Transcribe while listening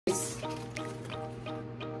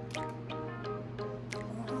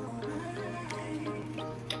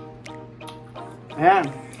Ayan.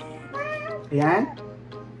 Ayan.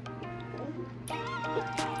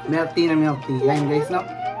 Milk tea na milk tea. Ayan guys, no?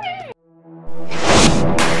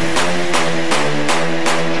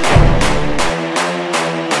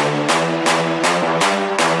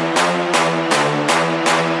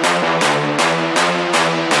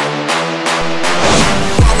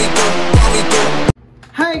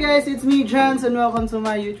 Hi guys, it's me Jans and welcome to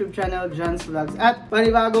my YouTube channel Jans Vlogs at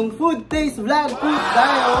panibagong food taste vlog po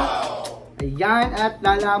tayo. Ayan, at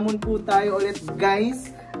lalamon po tayo ulit guys.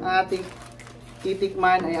 Ang ating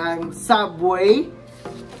titikman ay ang Subway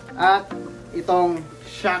at itong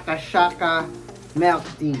Shaka Shaka milk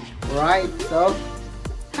tea. Alright, so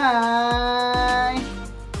hi!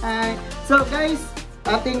 So guys,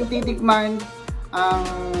 ating titikman ang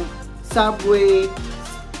Subway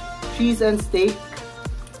cheese and steak.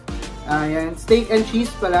 Ayan, steak and cheese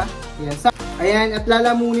pala. Ayan, ayan, at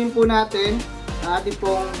lalamunin po natin ang ating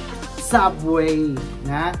pong Subway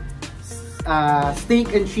na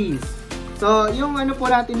steak and cheese. So, yung ano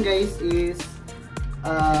po natin guys is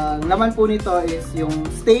laman po nito is yung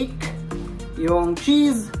steak, yung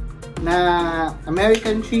cheese na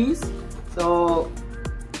American cheese. So,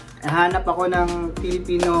 hanap ako ng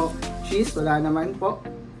Filipino cheese. Wala naman po.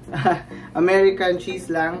 American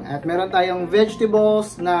cheese lang. At meron tayong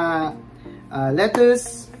vegetables na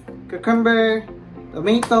lettuce, cucumber,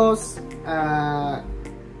 tomatoes,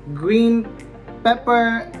 green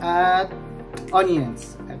pepper, at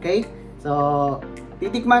onions. Okay? So,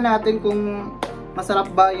 titikman natin kung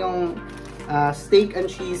masarap ba yung steak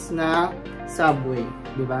and cheese na Subway.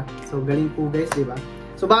 Diba? So, galing po guys, diba?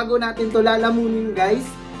 So, bago natin to lalamunin guys,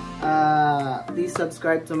 please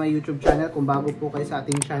subscribe to my YouTube channel kung bago po kayo sa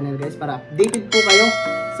ating channel guys, para updated po kayo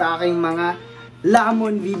sa aking mga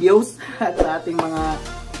lamon videos at sa ating mga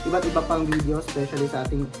iba't iba pang videos, especially sa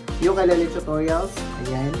ating ukulele tutorials.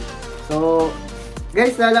 Ayan. So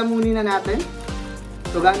guys, lalamunin na natin.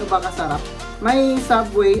 So gaano ba kasarap? May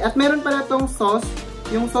Subway at meron pala tong sauce.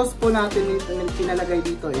 Yung sauce po natin pinalagay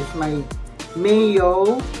dito is may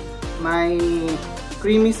mayo, may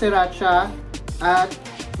creamy sriracha, at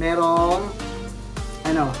merong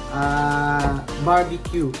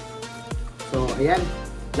barbecue. So ayan,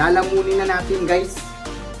 lalamunin na natin guys.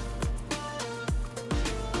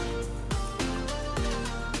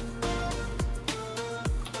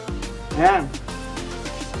 Ayan.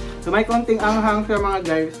 So may konting anghang siya mga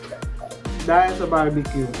guys dahil sa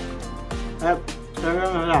barbecue. At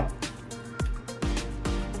talagang harap.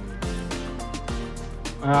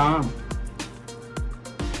 Ayan.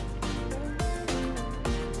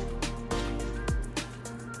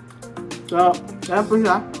 So, ayan po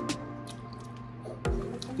siya.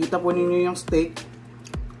 Kita po ninyo yung steak.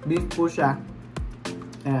 Beef po siya.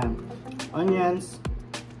 Ayan. Onions.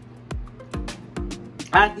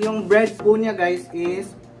 At yung bread po niya guys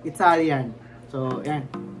is Italian. So, ayan.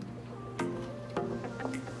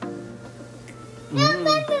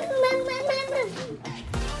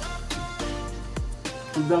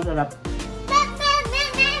 Sobrang sarap.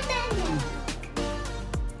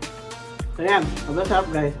 So, ayan. Sobrang sarap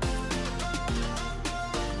guys.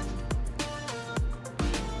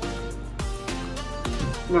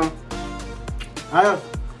 No. Ayos.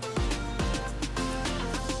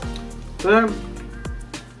 So,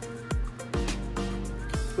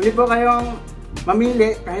 pwede po kayong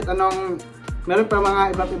mamili kahit anong, meron pa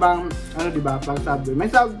mga iba't ibang diba, pag Subway.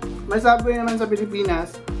 May Subway naman sa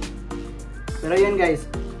Pilipinas. Pero yan guys,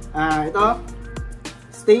 ito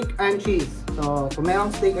steak and cheese. So, kung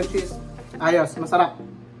mayroong steak and cheese, ayos, masarap.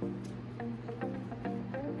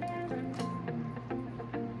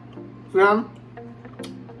 So yan,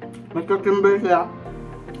 magka-timber siya.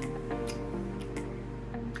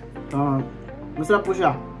 Masarap po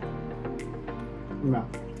siya. Diba?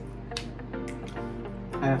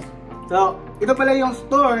 Ayos. So, ito pala yung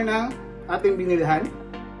store na ating binilihan.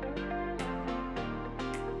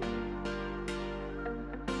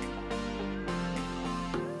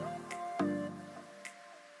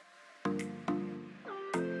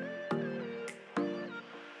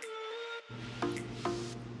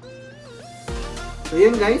 So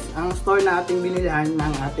yun guys, ang store na ating binilihan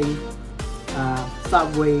ng ating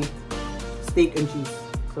Subway steak and cheese.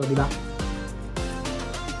 So diba?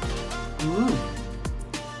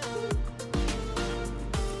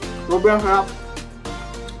 Sobrang sarap.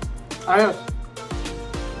 Ayos.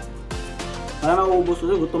 Para maubos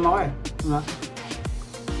ko, gutom ako eh. Diba?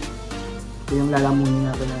 Ito yung lalamunin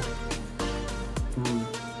natin eh.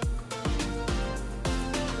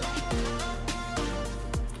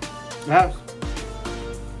 Yes.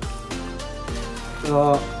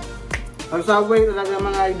 So, ang Subway talaga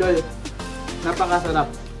mga idol, napakasarap.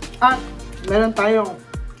 At meron tayong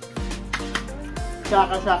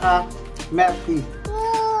Shaka milk tea.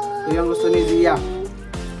 Ito yung gusto ni Zia.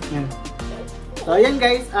 Yan. So, ayan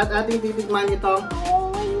guys. At ating titikman itong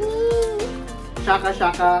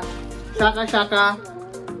Shaka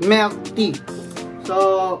milk tea. So,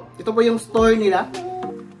 ito po yung store nila.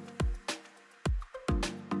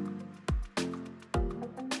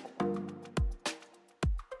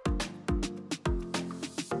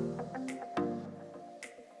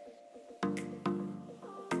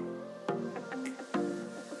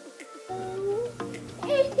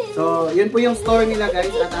 So, yun po yung store nila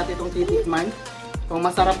guys at atin itong titikman. Kung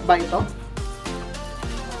masarap ba ito.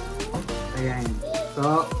 Ayan.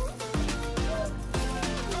 So,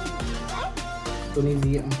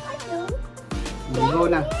 Tunisia.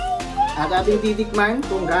 Go na. At ating titikman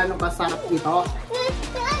kung gaano kasarap ito.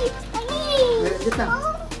 Dito na.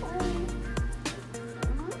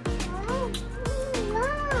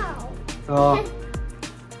 So,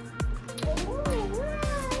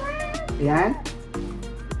 ayan.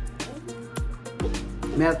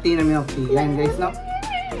 Milk tea na milk tea. Yan guys, no?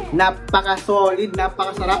 Napaka-solid,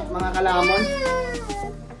 napakasarap mga kalamon.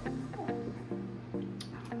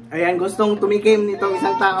 Ayan, gustong tumikim nitong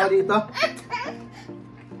isang tao dito.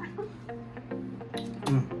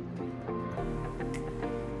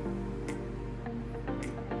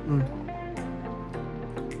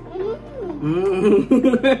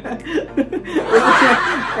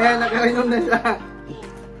 Ayan, nakainom na siya.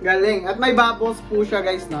 Galing. At may bubbles po siya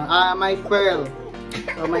guys, no? May pearl.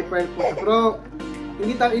 So, may pearl po siya. Pero,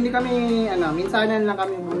 hindi kami, minsanan lang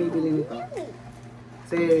kami bumibili nito.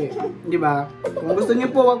 Kasi, di ba? Kung gusto niyo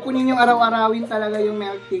po, wag po ninyong araw-arawin talaga yung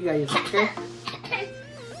milk tea guys. Okay?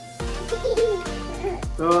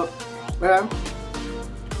 So,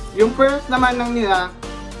 yung pearls naman ng nila,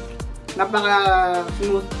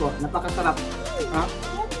 napaka-smooth po. Napakasarap. Ha?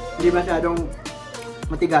 Hindi masyadong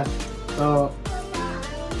matigas. So,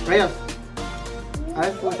 ayos.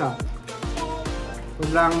 Ayos po siya.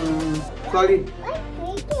 Sobrang solid.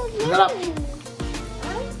 Masarap.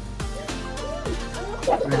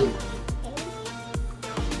 Ayan.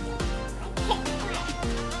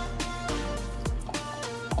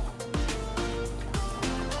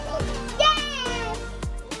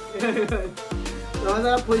 So,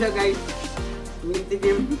 masarap po siya guys.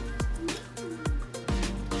 Mintikim.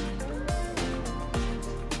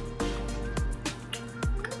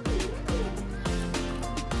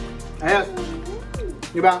 Ayos.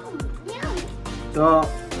 Diba? So,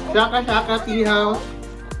 Shaka Tea House,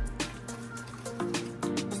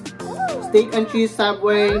 Steak and Cheese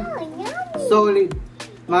Subway, solid.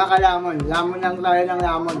 Mga kalamon. Lamon lang tayo ng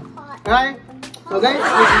lamon. Okay? So guys,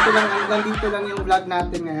 hanggang dito lang yung vlog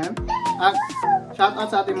natin ngayon. At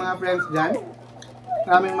shoutout sa ating mga friends dyan.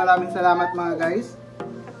 Maraming salamat mga guys.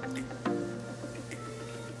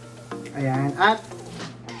 Ayan. At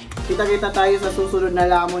kita-kita tayo sa susunod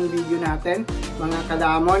na lamon video natin. Mga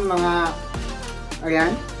kalamon,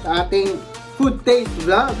 ayan, sa ating food taste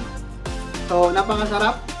vlog. So,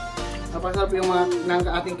 napakasarap. Napakasarap yung ng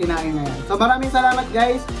ating kinain ngayon. So, maraming salamat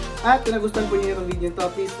guys. At kung nagustuhan po niyo yung video to,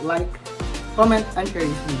 please like, comment, and share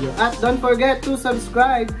this video. At don't forget to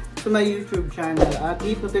subscribe to my YouTube channel. At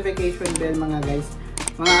hit notification bell mga guys.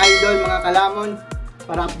 Mga idol, mga kalamon,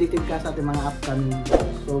 para updated ka sa ating mga upcoming videos.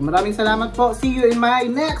 So, maraming salamat po. See you in my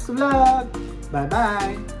next vlog.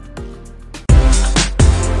 Bye-bye!